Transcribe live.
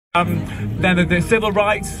Then the civil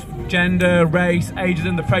rights, gender, race,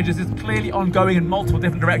 ageism, the prejudice is clearly ongoing in multiple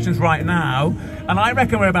different directions right now. And I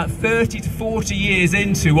reckon we're about 30 to 40 years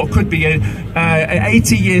into what could be an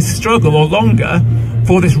 80-year struggle or longer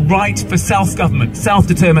for this right for self-government,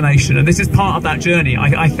 self-determination. And this is part of that journey,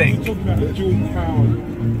 I think. Are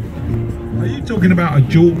you talking about a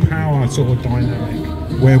dual power sort of dynamic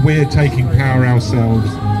where we're taking power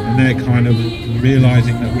ourselves and they're kind of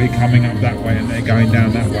realising that we're coming up that way and they're going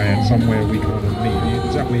down that way, and somewhere we kind of meet?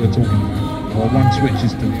 Is that what you're talking about? Or one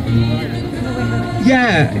switches to the other?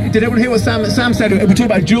 Yeah, did everyone hear what Sam said? We're talking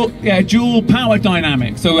about dual power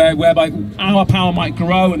dynamic, so whereby our power might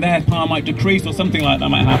grow and their power might decrease, or something like that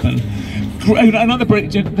might happen.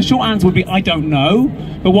 The short answer would be I don't know,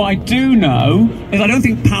 but what I do know is I don't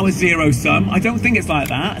think power's zero sum. I don't think it's like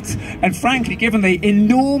that, and frankly, given the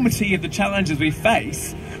enormity of the challenges we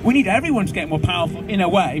face, we need everyone to get more powerful in a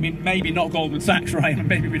way. I mean, maybe not Goldman Sachs, right? And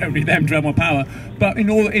maybe we don't need them to have more power. But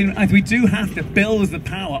we do have to build the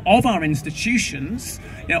power of our institutions,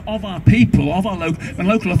 you know, of our people, of our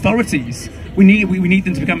local authorities. We need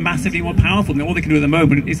them to become massively more powerful. And all they can do at the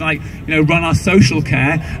moment is, like, you know, run our social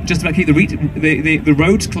care, just about keep the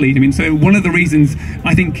roads clean. I mean, so one of the reasons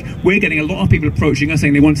I think we're getting a lot of people approaching us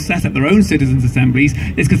saying they want to set up their own citizens' assemblies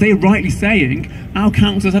is because they're rightly saying our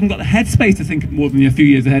councils haven't got the headspace to think more than a few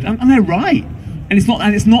years ahead, and they're right. And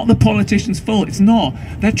it's not the politicians' fault. It's not.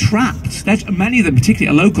 They're trapped. Many of them, particularly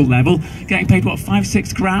at a local level, getting paid what,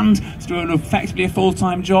 5-6 grand to do effectively a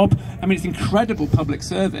full-time job. I mean, it's incredible public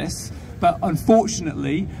service, but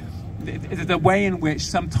unfortunately, the way in which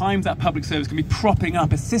sometimes that public service can be propping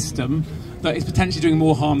up a system that is potentially doing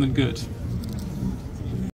more harm than good.